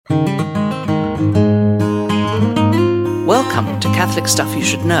Welcome to Catholic Stuff You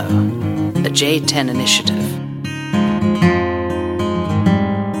Should Know, the J10 Initiative.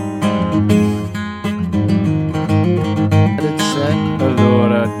 It's set.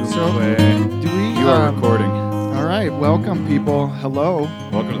 Allora, So, dunque, do we? you are recording. All right, welcome, people. Hello.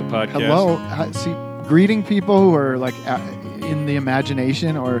 Welcome to the podcast. Hello. See, greeting people who are like in the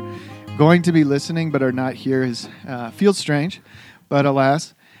imagination or going to be listening but are not here is feels strange, but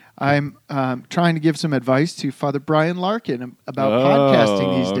alas, I'm trying to give some advice to Father Brian Larkin about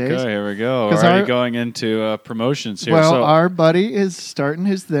podcasting these days. Okay, here we go. 'Cause Already going into promotions here. Well, so, our buddy is starting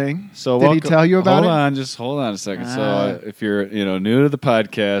his thing. so Did he welcome- tell you about hold it? Just hold on a second. So, if you're new to the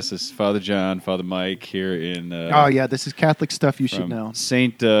podcast, this is Father John, Father Mike here in. Oh yeah, this is Catholic Stuff You Should from Know.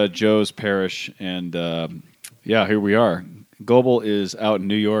 St. Joe's Parish, and here we are. Goebel is out in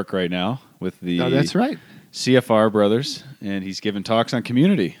New York right now with the Oh, that's right. CFR brothers, and he's giving talks on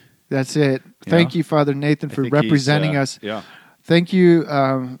community. That's it. Thank you, Father Nathan, I for think he's, representing us. Yeah. Thank you,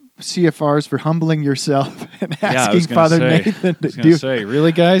 CFRs, for humbling yourself and I was asking gonna Father say- Nathan I to was gonna do. say,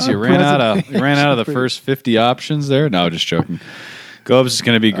 really, guys? You ran out of the for- first 50 options there. No, just joking. Gobes is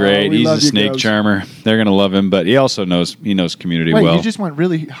going to be great. we He's love a you, snake Gobes. charmer. They're going to love him, but he also knows community Wait, well. you just went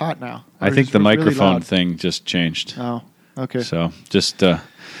really hot now. I Or think just the really microphone loud? thing just changed. Oh, okay. So just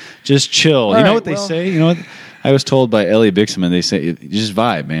chill. All You know right, what they well- say? You know what? I was told by Ellie Bixman. They say you just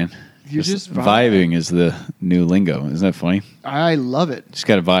vibe, man. You just vibe. Vibing is the new lingo. Isn't that funny? I love it. Just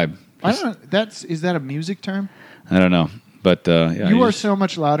got to vibe. I don't. Is that a music term? I don't know, but yeah, you are just- so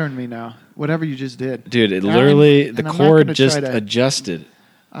much louder than me now. Whatever you just did, dude. It I'm- literally and the I'm not cord gonna just try to- adjusted.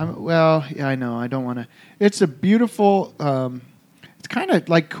 Well, yeah, I know. I don't want to. It's a beautiful. It's kind of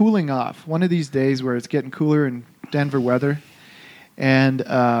like cooling off. One of these days where it's getting cooler in Denver weather, and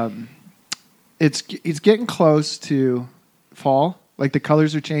it's getting close to fall. Like the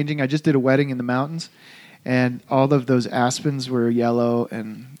colors are changing. I just did a wedding in the mountains, and all of those aspens were yellow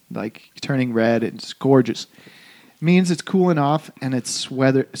and like turning red. It's gorgeous. It means it's cooling off, and it's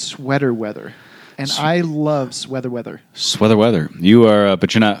sweater weather. And I love sweater weather. Sweater weather. You are,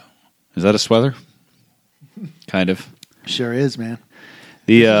 but you're not. Is that a sweater? Kind of. Sure is, man.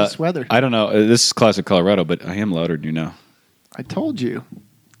 The This is sweater. I don't know. This is classic Colorado, but I am louder than you now. I told you.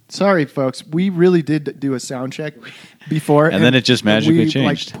 Sorry, folks. We really did do a sound check before, And then it just magically we,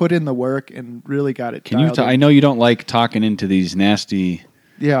 changed. Like, put in the work and really got it. Can you? dialed in. I know you don't like talking into these nasty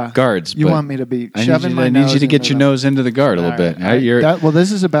Yeah, guards. You but want me to be I shoving my need nose you to get into your the- nose into the guard a All little right, bit. all right. You're, Well,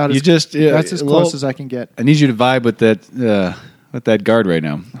 this is about you as just that's as a close little- as I can get. I need you to vibe with that guard right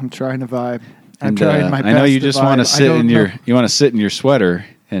now. I'm trying to vibe. I'm And, trying my best. I know you to just vibe. want I to sit don't in know. your sweater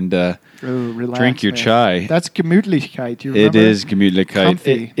and Ooh, relax, drink your man. chai. That's Gemütlichkeit. You It remember? is Gemütlichkeit.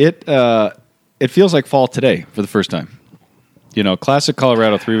 Comfy. It feels like fall today for the first time. Classic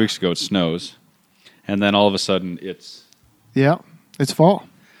Colorado 3 weeks ago, it snows. And then all of a sudden it's... Yeah, it's fall.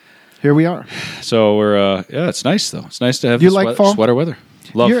 Here we are. So we're... it's nice, though. It's nice to have You the like fall? sweater weather.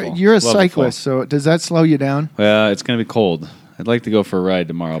 Love fall. You're a Love the cyclist, fall. so does that slow you down? Well, it's going to be cold. I'd like to go for a ride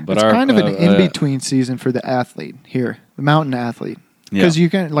tomorrow. But It's kind of an in-between season for the athlete here, the mountain athlete. Because you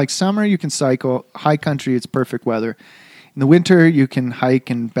can, like summer, you can cycle. High country, it's perfect weather. In the winter, you can hike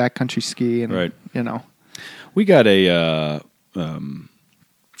and backcountry ski, and Right.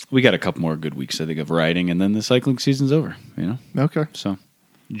 We got a couple more good weeks, I think, of riding, and then the cycling season's over. Okay, So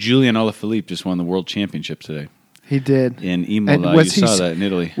Julian Alaphilippe just won the world championship today he did. in And Imola. was You he saw s- that in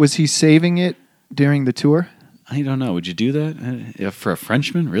Italy. Was he saving it during the tour? I don't know. Would you do that for a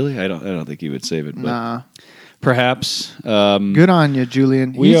Frenchman? Really? I don't think he would save it. But Nah. perhaps. Good on you,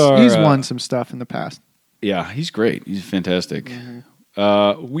 Julian. We He's are, won some stuff in the past. Yeah, he's great. He's fantastic.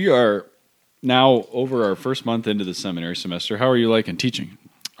 Mm-hmm. We are now over our first month into the seminary semester. How are you liking teaching?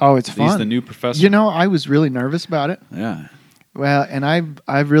 Oh, it's He's fun. the new professor. I was really nervous about it. Yeah. Well, and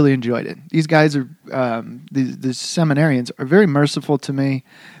I've really enjoyed it. These guys are the seminarians are very merciful to me.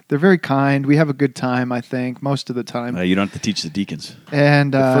 They're very kind. We have a good time, I think, most of the time. You don't have to teach the deacons.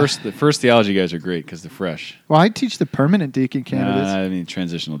 And The first theology guys are great because they're fresh. well, I teach the permanent deacon candidates. I mean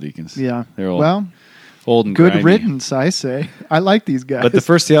transitional deacons. Yeah. They're old, Well, old and good grimy. riddance, I say. I like these guys. But the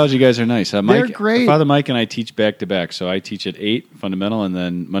first theology guys are nice. Mike, great. Father Mike and I teach back to back. So I teach at 8 fundamental, and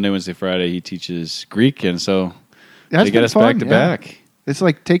then Monday, Wednesday, Friday he teaches Greek, and so That's they get been us fun, back to yeah. back. It's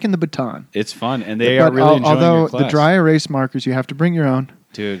like taking the baton. It's fun, and they But are really enjoying although your class. the dry erase markers, you have to bring your own.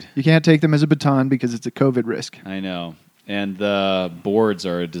 Dude, You can't take them as a baton because it's a COVID risk. I know. And the boards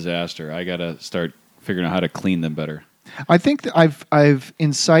are a disaster. I got to start figuring out how to clean them better. I think that I've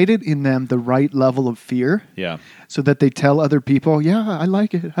incited in them the right level of fear, Yeah. so that they tell other people, "Yeah, I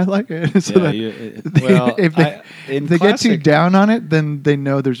like it. I like it." So that if they get too down on it, then they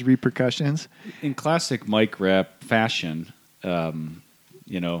know there's repercussions. in classic Mike rap fashion,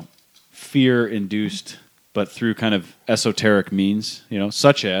 fear-induced, but through kind of esoteric means,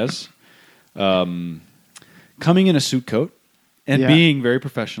 such as coming in a suit coat and being very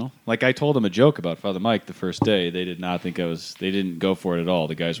professional. Like I told them a joke about Father Mike the first day. They did not think they didn't go for it at all.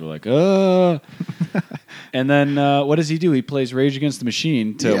 The guys were like, And then what does he do? He plays Rage Against the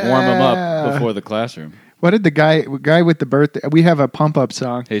Machine to warm them up before the classroom. What did the guy with the birthday? We have a pump up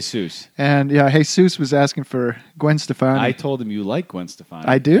song. Jesus. And Jesus was asking for Gwen Stefani. I told him you like Gwen Stefani.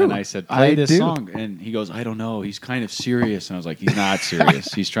 I do. And I said, play this song. And he goes, I don't know. He's kind of serious. And I was like, he's not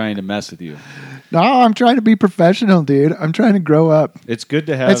serious. He's trying to mess with you. No, I'm trying to be professional, dude. I'm trying to grow up. It's good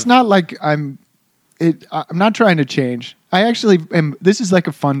to have. It's not like I'm not trying to change. I actually am. This is like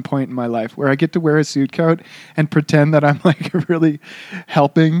a fun point in my life where I get to wear a suit coat and pretend that I'm like really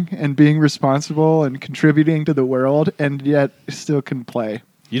helping and being responsible and contributing to the world, and yet still can play.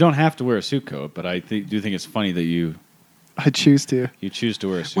 You don't have to wear a suit coat, but I do think it's funny that I choose to. You choose to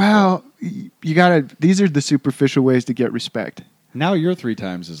wear a suit coat. Well, you gotta. These are the superficial ways to get respect. Now you're 3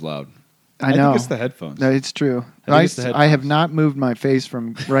 times as loud. I know. think it's the headphones. No, it's true. I think it's the I have not moved my face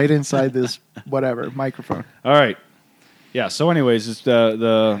from right inside this microphone. All right. Yeah. So, anyways, it's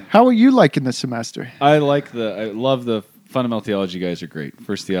the. How are you liking the semester? I love the fundamental theology guys are great.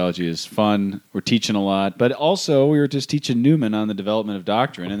 First theology is fun. We're teaching a lot, but also we were just teaching Newman on the development of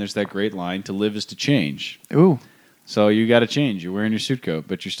doctrine, and there's that great line: "To live is to change." Ooh. So you got to change. You're wearing your suit coat,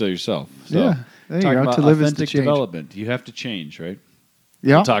 but you're still yourself. So yeah. There you go. About To live is to authentic change. development. You have to change, right?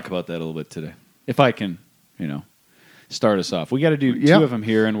 Yeah. We'll talk about that a little bit today, if I can, start us off. We got to do 2 of them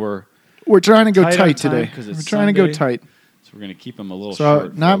here, and we're trying to go tight on tight time today. 'cause We're it's trying to go Sunday. tight. So we're going to keep them a little So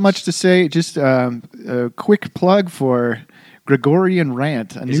short. not folks. much to say. Just a quick plug for Gregorian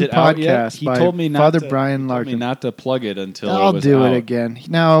Rant, a Is new it out yet? podcast He by told me not Father to, Brian he told me Larkin. not to plug it until I'll it was do out. it again.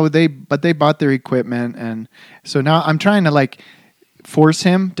 No, they bought their equipment, and so now I'm trying to force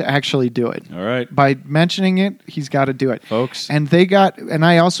him to actually do it. All right, By mentioning it, he's got to do it. folks. And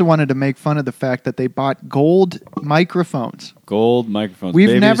I also wanted to make fun of the fact that they bought gold microphones. Gold microphones. We've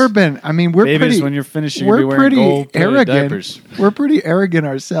Babies- never been. I mean, we're babies, pretty. when you're finishing, we're you'll be wearing pretty gold arrogant. diapers. We're pretty arrogant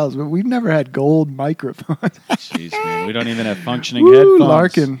ourselves, but we've never had gold microphones. Jeez, man, we don't even have functioning Woo, headphones.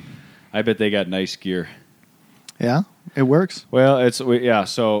 Larkin. I bet they got nice gear. Yeah, it works. Well,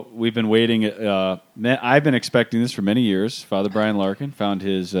 so we've been waiting. I've been expecting this for many years. Father Brian Larkin found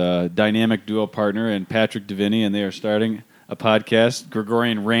his dynamic duo partner in Patrick Deviney, and they are starting a podcast,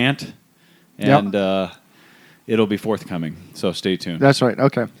 Gregorian Rant, and it'll be forthcoming. So stay tuned. That's right.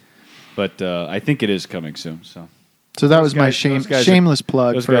 Okay. But I think it is coming soon. So So that was my those guys shameless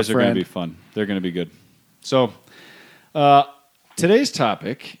plug those for a guys are going to friend. be fun. They're going to be good. So today's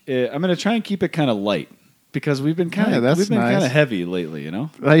topic, I'm going to try and keep it kind of light. Because we've been kind of nice. heavy lately, A little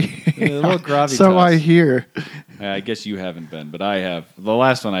gravitas. So I hear. I guess you haven't been, but I have. The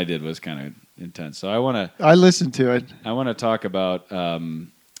last one I did was kind of intense. So I listened to it. I want to talk about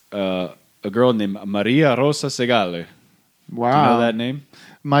a girl named Maria Rosa Segale. Wow. Do you know that name?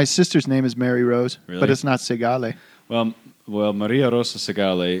 My sister's name is Mary Rose, Really? but it's not Segale. Well, Maria Rosa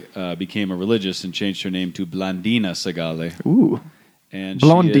Segale became a religious and changed her name to Blandina Segale. Ooh. And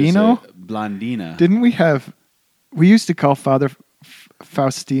Blondino? She is Blandina. Didn't we used to call Father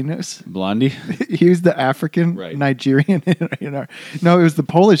Faustinus? Blondie? He was the African Right. Nigerian. No, it was the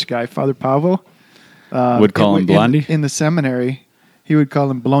Polish guy, Father Pavel. Would call him Blondie? In the seminary, he would call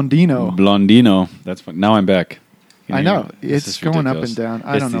him Blondino. Blondino. That's fun. Now I'm back. Can I you know. hear me? This It's is going up ridiculous. and down.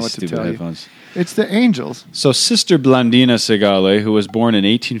 I It's don't know these what to stupid tell you. headphones. It's the angels. So Sister Blandina Segale, who was born in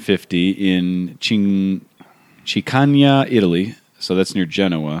 1850 in Chicagna, Italy, so that's near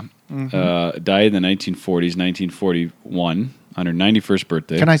Genoa, died in the 1940s, 1941, on her 91st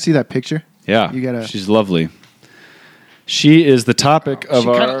birthday. Can I see that picture? Yeah, You gotta- she's lovely. She is the topic of She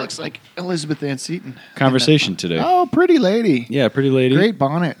kind of our looks like Elizabeth Ann Seton. conversation today. Oh, pretty lady. Yeah, pretty lady. Great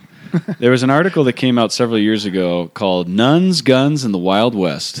bonnet. There was an article that came out several years ago called Nuns, Guns, and the Wild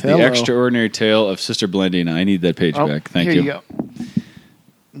West, Hello. The Extraordinary Tale of Sister Blandina. I need that page back. Thank here you. you go.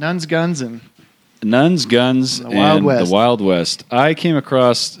 Nuns, guns, and Nuns, Guns, The and Wild West. the Wild West. I came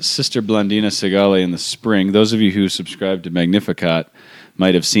across Sister Blandina Segale in the spring. Those of you who subscribe to Magnificat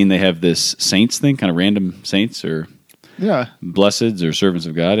might have seen they have this saints thing, kind of random saints or yeah. blesseds or servants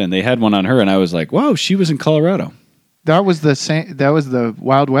of God, and they had one on her, and I was like, "Whoa, she was in Colorado." That was the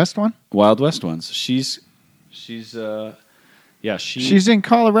Wild West one. Wild West ones. She's in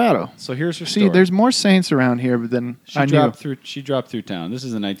Colorado. So here's her See, story. there's more saints around here than I knew. She dropped through town. This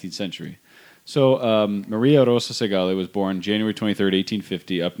is the 19th century. So Maria Rosa Segale was born January 23rd,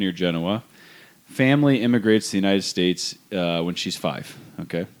 1850, up near Genoa. Family immigrates to the United States when she's 5.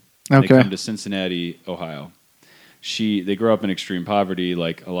 Okay. They Okay. come to Cincinnati, Ohio. they grow up in extreme poverty,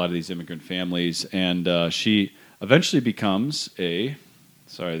 like a lot of these immigrant families, and she eventually becomes a.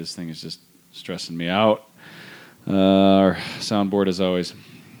 Sorry, this thing is just stressing me out. Our soundboard, as always.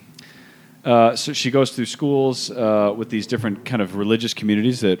 So she goes through schools with these different kind of religious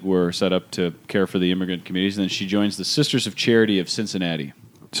communities that were set up to care for the immigrant communities, and then she joins the Sisters of Charity of Cincinnati.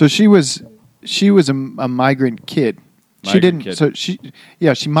 So she was a migrant kid. She didn't. Kid. So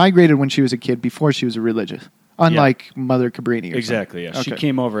she migrated when she was a kid before she was a religious. Unlike Mother Cabrini. Exactly. Yeah. Okay. She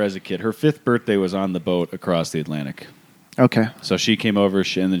came over as a kid. Her 5th birthday was on the boat across the Atlantic. Okay. So she came over,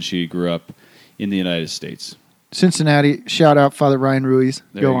 and then she grew up in the United States. Cincinnati. Shout out Father Ryan Ruiz.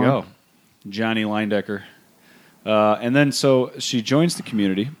 There you go. Johnny Leindecker. And then so she joins the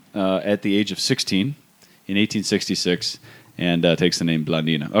community at the age of 16 in 1866 and takes the name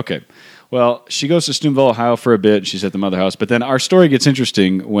Blandina. Okay. Well, she goes to Steubenville, Ohio for a bit. She's at the mother house. But then our story gets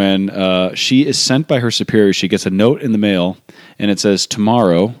interesting when she is sent by her superior. She gets a note in the mail, and it says,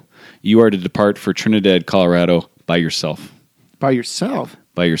 tomorrow you are to depart for Trinidad, Colorado by yourself. By yourself?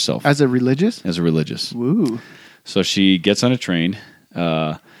 By yourself. As a religious? As a religious. Woo. So she gets on a train.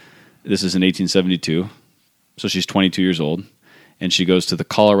 This is in 1872. So she's 22 years old. And she goes to the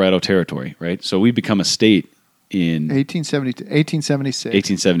Colorado Territory, right? So we become a state in 1876.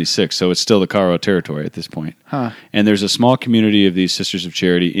 1876. So it's still the Colorado Territory at this point. Huh. And there's a small community of these Sisters of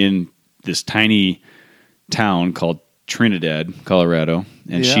Charity in this tiny town called Trinidad, Colorado.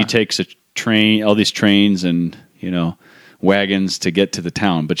 And she takes a train, all these trains and, wagons to get to the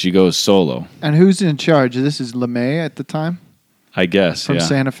town, but she goes solo. And who's in charge? This is LeMay at the time? I guess, From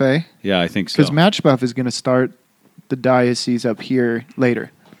Santa Fe? Yeah, I think so. Because Matchbuff is going to start the diocese up here later.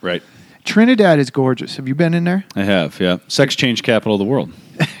 Right. Trinidad is gorgeous. Have you been in there? I have, yeah. Sex change capital of the world.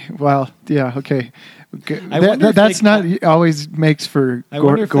 Well, yeah, okay. That's not always makes for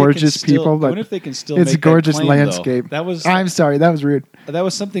gorgeous people, but I wonder if they can still it's make a gorgeous that claim, landscape. Though. I'm sorry, that was rude. That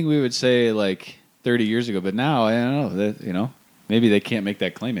was something we would say like 30 years ago, but now I don't know. Maybe they can't make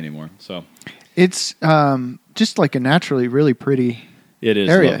that claim anymore. So it's just like a naturally really pretty it is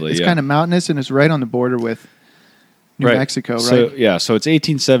area. Lovely, it's kind of mountainous and it's right on the border with New Mexico, right? So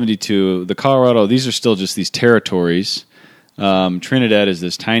 1872. The Colorado. These are still just these territories. Trinidad is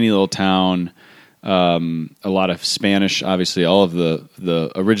this tiny little town. A lot of Spanish, obviously. All of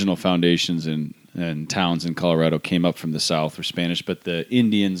the original foundations and towns in Colorado came up from the south were Spanish, but the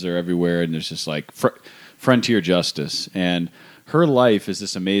Indians are everywhere, and there's just like frontier justice. And her life is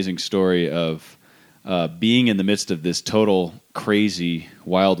this amazing story of being in the midst of this total crazy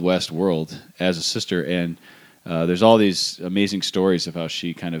Wild West world as a sister. And there's all these amazing stories of how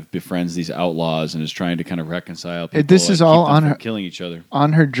she kind of befriends these outlaws and is trying to kind of reconcile people. This is all on her killing each other.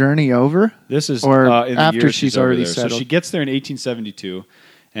 On her journey over? This is or in the after years she's over already there. settled. So she gets there in 1872,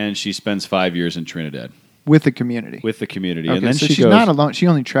 and she spends 5 years in Trinidad with the community. Okay, and then so she's not alone. She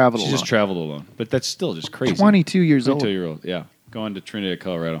only traveled alone. She just traveled alone, but that's still just crazy. 22 years old. 22-year-old, yeah, going to Trinidad,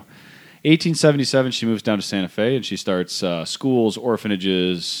 Colorado. 1877, she moves down to Santa Fe, and she starts schools,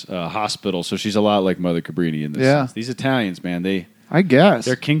 orphanages, hospitals. So she's a lot like Mother Cabrini in this sense. These Italians, man, I guess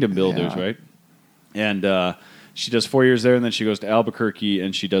they're kingdom builders, right? And she does 4 years there, and then she goes to Albuquerque,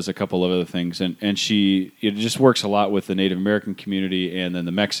 and she does a couple of other things. And she just works a lot with the Native American community and then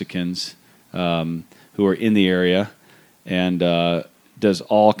the Mexicans who are in the area, and does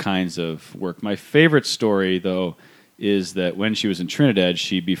all kinds of work. My favorite story, though, is that when she was in Trinidad,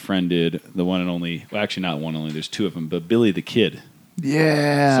 she befriended the one and only, well, actually not one only, there's two of them, but Billy the Kid.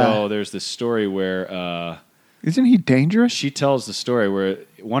 Yeah. So there's this story where... Isn't he dangerous? She tells the story where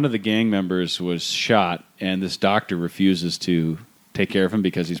one of the gang members was shot, and this doctor refuses to take care of him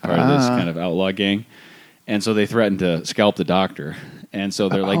because he's part of this kind of outlaw gang. And so they threaten to scalp the doctor. And so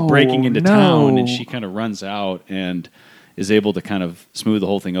they're like breaking into town, and she kind of runs out and is able to kind of smooth the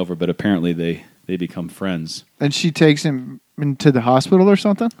whole thing over, but apparently they become friends. And she takes him into the hospital or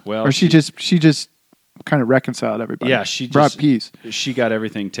something? Well, or she just kind of reconciled everybody. Yeah, she brought peace. She got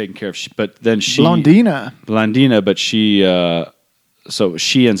everything taken care of. But then Blandina, but she so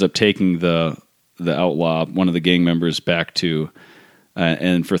she ends up taking the outlaw, one of the gang members, back to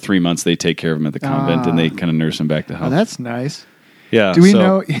and for 3 months they take care of him at the convent, and they kind of nurse him back to health. Oh, that's nice. Yeah. Do we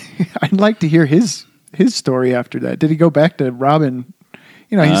know? I'd like to hear his story after that. Did he go back to robbing?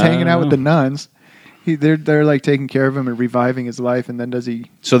 He's hanging out with the nuns. They're like taking care of him and reviving his life, and then does he?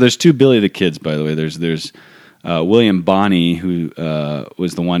 So there's two Billy the Kids, by the way. There's William Bonney, who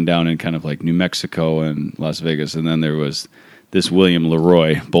was the one down in kind of like New Mexico and Las Vegas, and then there was this William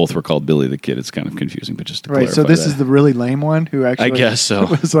Leroy. Both were called Billy the Kid. It's kind of confusing, but just to Right. So clarify this that. is the really lame one who actually, I guess so.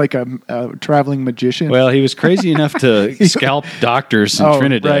 was like a traveling magician. Well, he was crazy enough to scalp doctors in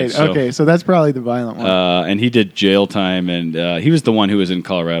Trinidad. Right. So, Okay. So that's probably the violent one. and he did jail time, and he was the one who was in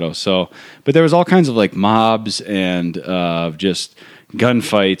Colorado. So, but there was all kinds of like mobs and just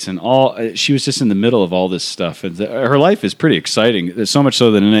gunfights and all. She was just in the middle of all this stuff, and her life is pretty exciting. So much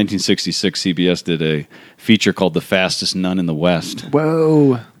so that in 1966, CBS did a feature called "The Fastest Nun in the West."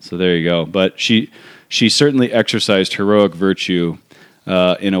 Whoa. So there you go. But she certainly exercised heroic virtue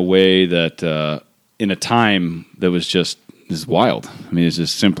in a way that in a time that was just is wild. I mean, it's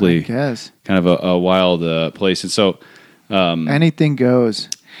just simply I guess. kind of a wild place. And so Anything goes.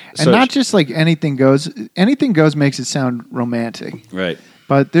 And So not just like anything goes. Anything goes makes it sound romantic. right.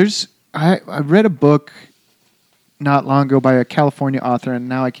 But I read a book not long ago by a California author, and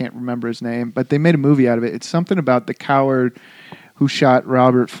now I can't remember his name, but they made a movie out of it. It's something about the coward who shot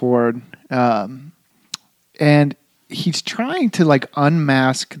Robert Ford. And he's trying to like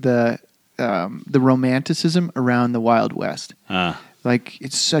unmask the romanticism around the Wild West. Like,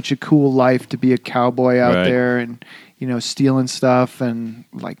 it's such a cool life to be a cowboy out Right. there and, stealing stuff and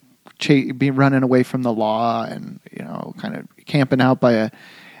like be running away from the law and, kind of camping out by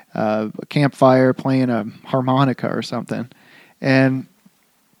a campfire playing a harmonica or something. And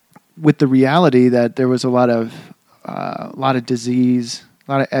with the reality that there was a lot of disease,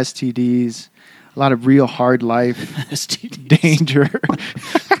 a lot of STDs, a lot of real hard life danger.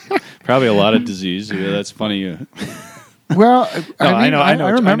 Probably a lot of disease. Yeah, that's funny. Well, I know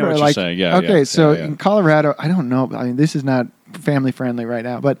what remember. you're Like, saying. Yeah, okay, yeah, so yeah. in Colorado, I don't know. I mean, this is not family friendly right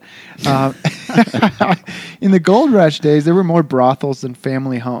now, but in the gold rush days, there were more brothels than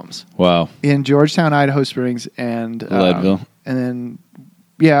family homes Wow. in Georgetown, Idaho Springs, and Leadville. and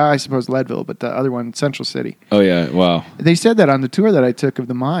then I suppose Leadville, but the other one, Central City. Oh yeah. Wow. They said that on the tour that I took of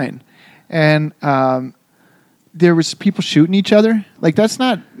the mine, and there was people shooting each other. Like,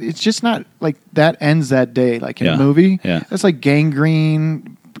 it's just not like that ends that day. Like in Yeah. a movie, Yeah. that's like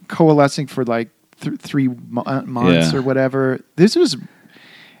gangrene coalescing for like 3 months Yeah. or whatever.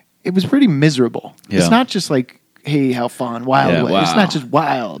 It was pretty miserable. Yeah. It's not just like, hey, how fun, wild. Yeah, Way. It's wow. not just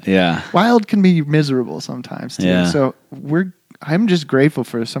wild. Yeah. Wild can be miserable sometimes too. Yeah. So I'm just grateful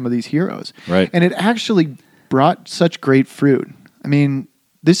for some of these heroes. Right. And it actually brought such great fruit. I mean,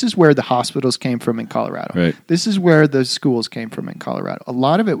 this is where the hospitals came from in Colorado. Right. This is where the schools came from in Colorado. A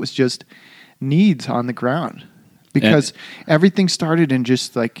lot of it was just needs on the ground because everything started in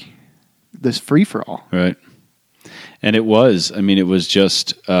just like this free for all. Right. And it was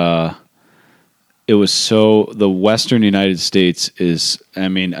just, it was so, the Western United States is,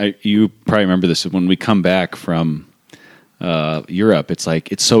 you probably remember this, when we come back from Europe, it's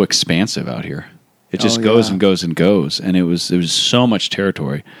like, it's so expansive out here. It just goes and goes and goes. And it was so much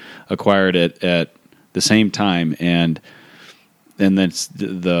territory acquired at the same time. And then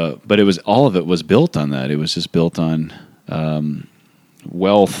but it was, all of it was built on that. It was just built on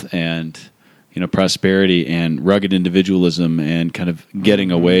wealth and, prosperity and rugged individualism and kind of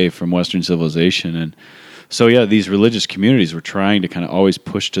getting away from Western civilization. And so, these religious communities were trying to kind of always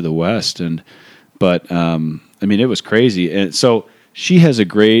push to the West. But it was crazy. And so she has a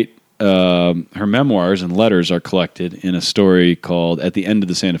great, her memoirs and letters are collected in a story called At the End of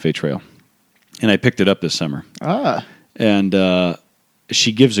the Santa Fe Trail. And I picked it up this summer. And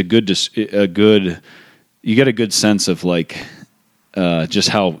she gives you get a good sense of like, just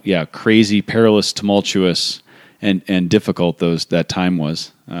how crazy, perilous, tumultuous, and difficult that time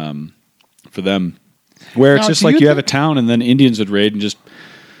was for them. Where it's Now, just do like you you have a think- town and then Indians would raid and just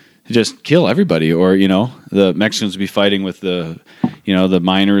kill everybody, or the Mexicans would be fighting with the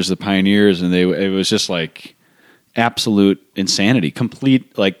miners, the pioneers, and it was just like absolute insanity,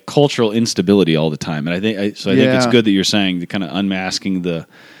 complete like cultural instability all the time. And I think it's good that you're saying the kind of unmasking the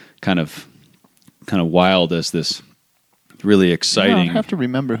kind of wild as this really exciting. I have to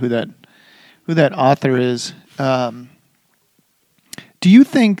remember who that author is. Do you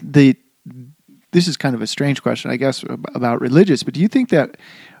think this is kind of a strange question, I guess, about religious, but do you think that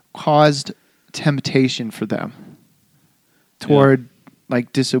caused temptation for them toward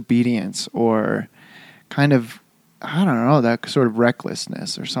like disobedience or kind of, I don't know, that sort of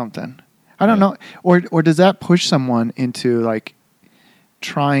recklessness or something? I don't know. Or does that push someone into like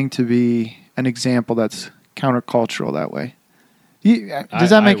trying to be an example that's countercultural that way? Does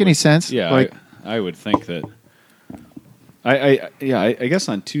that make any sense? Yeah, like, I would think that. I guess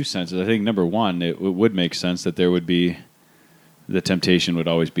on two senses. I think number one, it would make sense that there would be the temptation would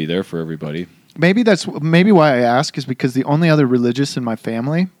always be there for everybody. maybe why I ask is because the only other religious in my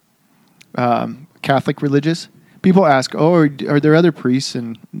family, Catholic religious, people ask, "Oh, are there other priests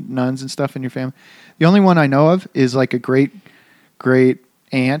and nuns and stuff in your family?" The only one I know of is like a great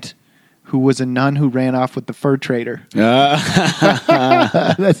aunt who was a nun who ran off with the fur trader. That's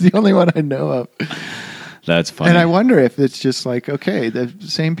the only one I know of. That's funny. And I wonder if it's just like, okay, the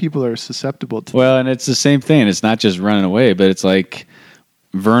same people are susceptible to. Well, and it's the same thing. It's not just running away, but it's like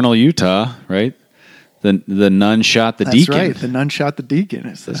Vernal, Utah, right? The nun shot the deacon. That's right. The nun shot the deacon.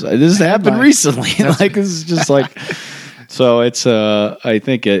 This happened recently. Like this is just like. So it's I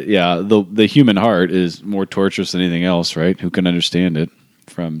think the human heart is more torturous than anything else, right? Who can understand it?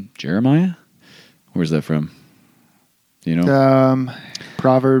 From Jeremiah? Where's that from? You know?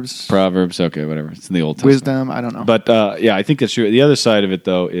 Proverbs. Okay, whatever. It's in the Old Testament. Wisdom, I don't know. But I think that's true. The other side of it,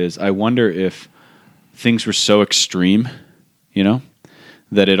 though, is I wonder if things were so extreme, you know,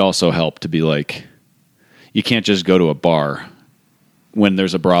 that it also helped to be like, you can't just go to a bar when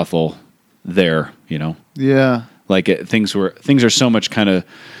there's a brothel there, you know? Yeah. Like things are so much kind of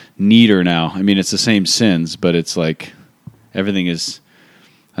neater now. I mean, it's the same sins, but it's like everything is,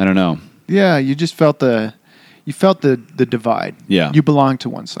 I don't know. Yeah, you just felt the divide. Yeah. You belong to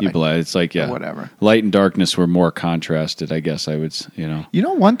one side. It's like, yeah. Or whatever. Light and darkness were more contrasted, I guess I would, you know. You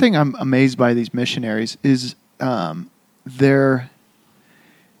know, one thing I'm amazed by these missionaries is their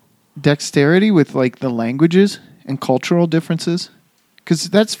dexterity with like the languages and cultural differences, because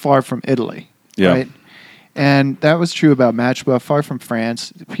that's far from Italy, right? And that was true about Matchba, far from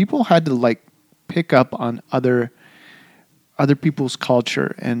France. People had to like pick up on other people's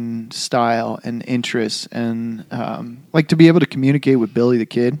culture and style and interests, and like to be able to communicate with Billy the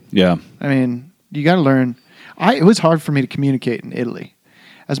Kid. Yeah, I mean, you got to learn. It was hard for me to communicate in Italy,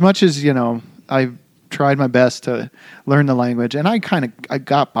 as much as I tried my best to learn the language, and I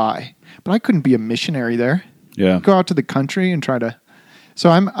got by, but I couldn't be a missionary there. Yeah, go out to the country and try to. So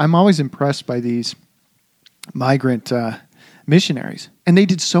I'm always impressed by these migrant missionaries, and they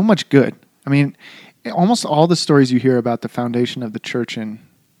did so much good. I mean, almost all the stories you hear about the foundation of the church in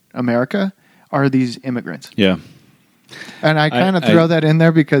America are these immigrants. Yeah, and I kind of throw that in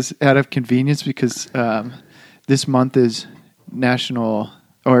there because out of convenience, because this month is national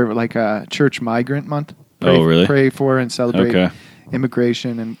or like a church migrant month. Really? Pray for and celebrate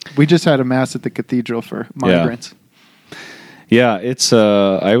immigration, and we just had a mass at the cathedral for migrants. Yeah, it's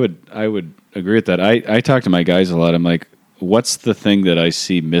I would agree with that. I talk to my guys a lot. I'm like, what's the thing that I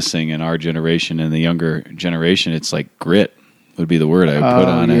see missing in our generation and the younger generation? It's like grit would be the word I would put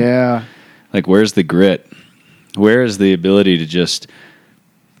on it. Yeah. Like, where's the grit? Where is the ability to just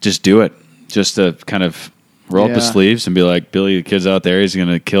do it? Just to kind of roll up the sleeves and be like, Billy, the kid's out there. He's going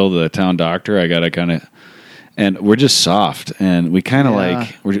to kill the town doctor. I got to kind of... And we're just soft, and we kind of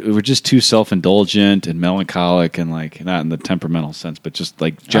like we're just too self-indulgent and melancholic, and like not in the temperamental sense, but just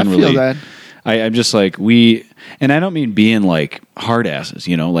like generally. I feel that. I'm just like and I don't mean being like hard asses,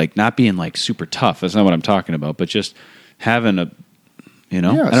 like not being like super tough. That's not what I'm talking about, but just having a, I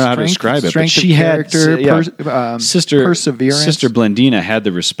don't know how to describe it. But she had sister perseverance. Sister Blendina had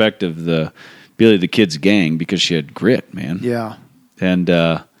the respect of the Billy the Kid's gang because she had grit, man. Yeah, and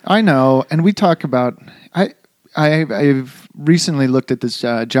I know, and we talk about I've recently looked at this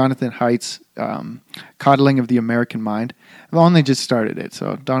Jonathan Haidt's Coddling of the American Mind. I've only just started it,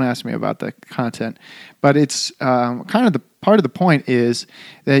 so don't ask me about the content. But it's kind of the part of the point is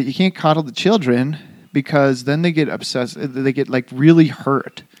that you can't coddle the children because then they get obsessed. They get like really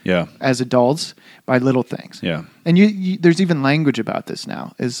hurt as adults by little things. Yeah, and you there's even language about this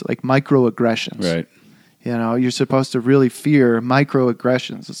now. Is like microaggressions. Right. You're supposed to really fear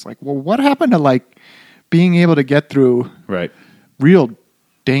microaggressions. It's like, well, what happened to like being able to get through real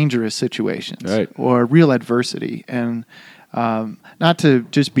dangerous situations or real adversity, and not to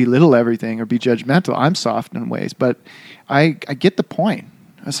just belittle everything or be judgmental. I'm soft in ways, but I get the point.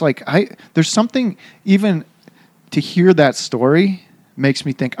 It's like there's something, even to hear that story makes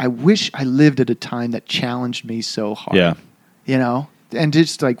me think, I wish I lived at a time that challenged me so hard. Yeah. And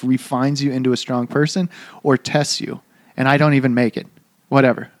just like refines you into a strong person or tests you. And I don't even make it.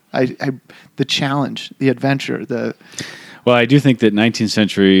 Whatever. The challenge, the adventure, Well, I do think that 19th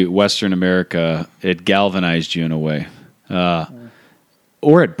century Western America, it galvanized you in a way,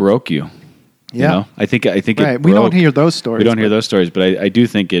 or it broke you. Yeah, I think it broke. We don't hear those stories. We don't hear those stories, but I do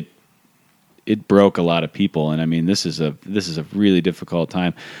think it broke a lot of people, and I mean this is a really difficult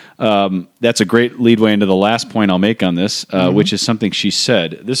time. That's a great leadway into the last point I'll make on this, which is something she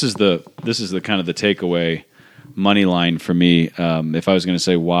said. This is the kind of the takeaway money line for me. If I was going to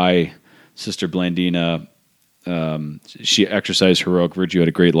say why Sister Blandina, she exercised heroic virtue, had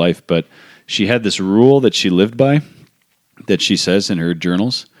a great life, but she had this rule that she lived by that she says in her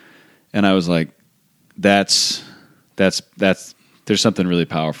journals. And I was like, that's That's there's something really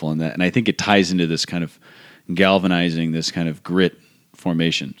powerful in that, and I think it ties into this kind of galvanizing, this kind of grit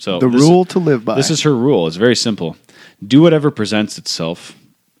formation. So the rule to live by. This is her rule. It's very simple. Do whatever presents itself,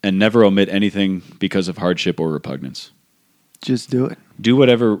 and never omit anything because of hardship or repugnance. Just do it. Do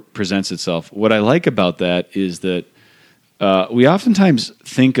whatever presents itself. What I like about that is that we oftentimes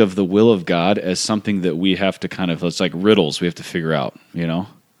think of the will of God as something that we have to it's like riddles we have to figure out, you know?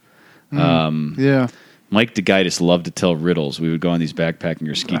 Yeah. Mike DeGuitis loved to tell riddles. We would go on these backpacking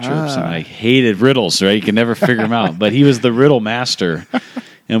or ski trips, and I hated riddles, right? You could never figure them out. But he was the riddle master.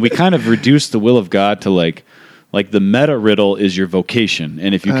 And we kind of reduced the will of God to like the meta riddle is your vocation.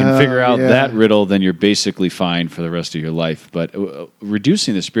 And if you can figure out that riddle, then you're basically fine for the rest of your life. But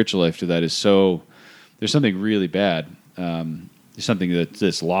reducing the spiritual life to that is there's something really bad. There's something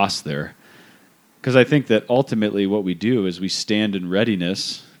that's lost there. Because I think that ultimately what we do is we stand in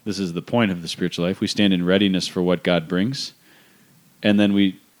readiness. This is the point of the spiritual life. We stand in readiness for what God brings, and then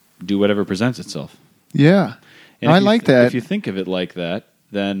we do whatever presents itself. Yeah. And I like that. If you think of it like that,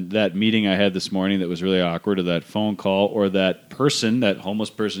 then that meeting I had this morning that was really awkward, or that phone call, or that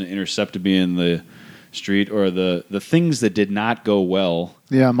homeless person that intercepted me in the street, or the things that did not go well,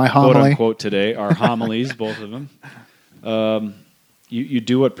 my quote homily. unquote today, our homilies, both of them, you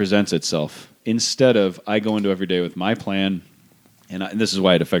do what presents itself. Instead of, I go into every day with my plan, and this is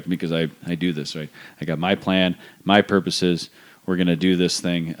why it affected me, because I do this, right? I got my plan, my purposes. We're going to do this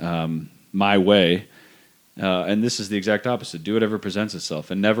thing my way. And this is the exact opposite. Do whatever presents itself,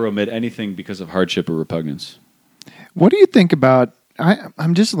 and never omit anything because of hardship or repugnance. What do you think about,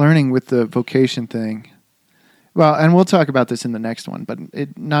 I'm just learning with the vocation thing. Well, and we'll talk about this in the next one, but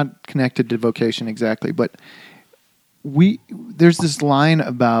not connected to vocation exactly. But there's this line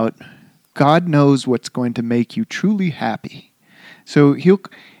about God knows what's going to make you truly happy. So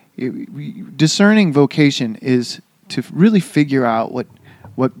discerning vocation is to really figure out what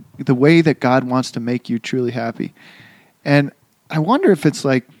the way that God wants to make you truly happy. And I wonder if it's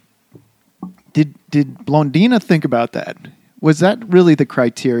like, did Blondina think about that? Was that really the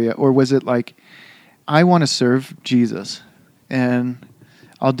criteria, or was it like, I want to serve Jesus and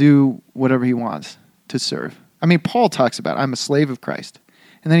I'll do whatever he wants to serve? I mean, Paul talks about, I'm a slave of Christ.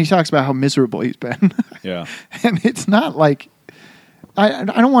 And then he talks about how miserable he's been. Yeah. And it's not like, I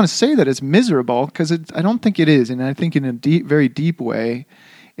don't want to say that it's miserable, because I don't think it is. And I think in a very deep way,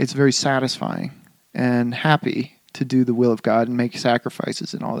 it's very satisfying and happy to do the will of God and make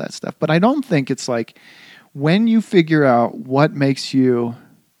sacrifices and all that stuff. But I don't think it's like, when you figure out what makes you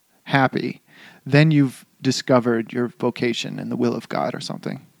happy, then you've discovered your vocation and the will of God or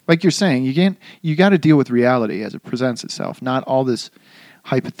something. Like you're saying, you got to deal with reality as it presents itself, not all this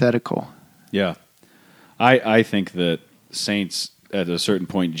hypothetical. Yeah. I think that saints at a certain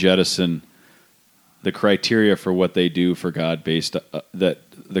point jettison the criteria for what they do for God based that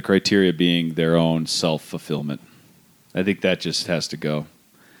the criteria being their own self-fulfillment. I think that just has to go.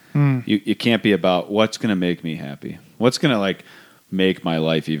 You can't be about what's going to make me happy. What's going to make my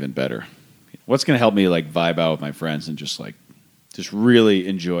life even better. What's going to help me vibe out with my friends and just really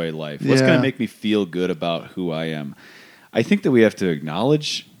enjoy life. What's going to make me feel good about who I am. I think that we have to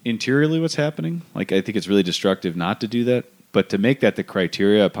acknowledge interiorly what's happening. I think it's really destructive not to do that. But to make that the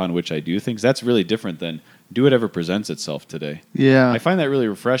criteria upon which I do things, that's really different than do whatever presents itself today. Yeah. I find that really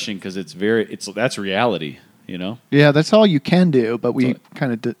refreshing, because that's reality, you know? Yeah, that's all you can do, but we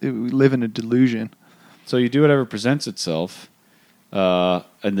we live in a delusion. So you do whatever presents itself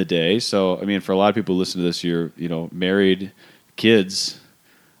in the day. So, I mean, for a lot of people who listen to this, you're married, kids,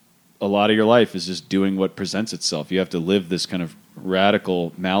 a lot of your life is just doing what presents itself. You have to live this kind of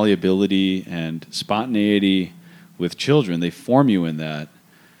radical malleability and spontaneity with children. They form you in that.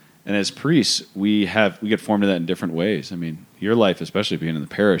 And as priests, we get formed in that in different ways. I mean, your life, especially being in the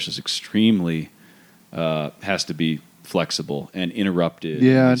parish, is extremely has to be flexible and interrupted.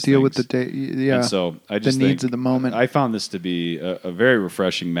 Yeah, deal with the day. Yeah, and so I just the needs of the moment. I found this to be a very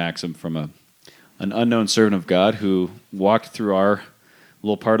refreshing maxim from an unknown servant of God who walked through our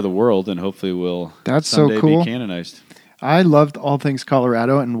little part of the world, and hopefully will someday so cool. be canonized. I loved all things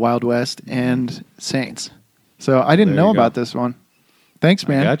Colorado and Wild West and Saints. So I didn't know about this one. Thanks,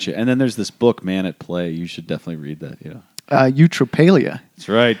 man. I gotcha. And then there's this book, Man at Play. You should definitely read that. Yeah. Eutropalia. That's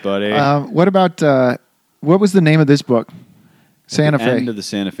right, buddy. What about what was the name of this book? Santa Fe. End of the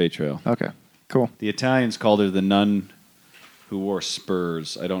Santa Fe Trail. Okay, cool. The Italians called her the nun who wore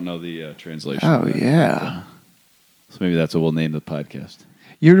spurs. I don't know the translation. Oh yeah. So maybe that's what we'll name the podcast.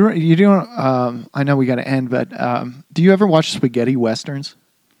 You don't. I know we got to end, but do you ever watch spaghetti westerns?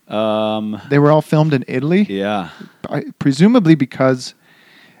 They were all filmed in Italy. Yeah. Presumably because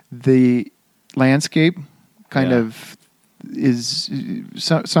the landscape kind Yeah. of is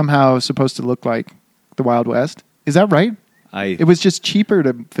somehow supposed to look like the Wild West. Is that right? It was just cheaper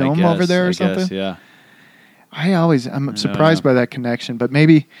to film over there or something? Guess, yeah. I'm surprised by that connection, but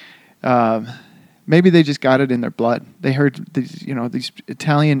maybe they just got it in their blood. They heard these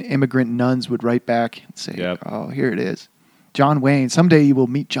Italian immigrant nuns would write back and say, Yep. "Oh, here it is, John Wayne. Someday you will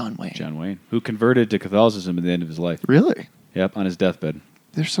meet John Wayne." John Wayne, who converted to Catholicism at the end of his life. Really? Yep, on his deathbed.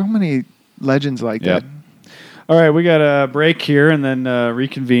 There's so many legends like Yep. that. All right, we got a break here and then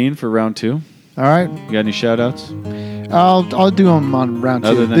reconvene for round 2. All right, You got any shout-outs? I'll do them on round 2.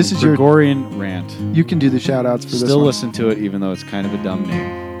 Other than This is Gregorian Rant. You can do the shout outs for this Still one. listen to it, even though it's kind of a dumb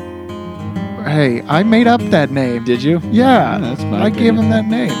name. Hey, I made up that name. Did you? Yeah, That's my I gave opinion. him that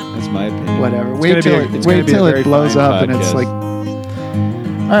name. That's my opinion. Whatever. It's Wait gonna till be a- it's gonna be a very it blows fine up and it's podcast. like.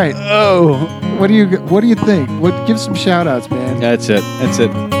 All right. Oh, What do you think? Give some shout outs, man. that's it.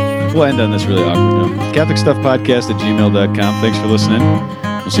 We'll end on this really awkward note. CatholicStuffPodcast@gmail.com. Thanks for listening.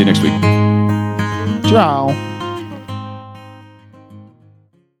 We'll see you next week. Ciao.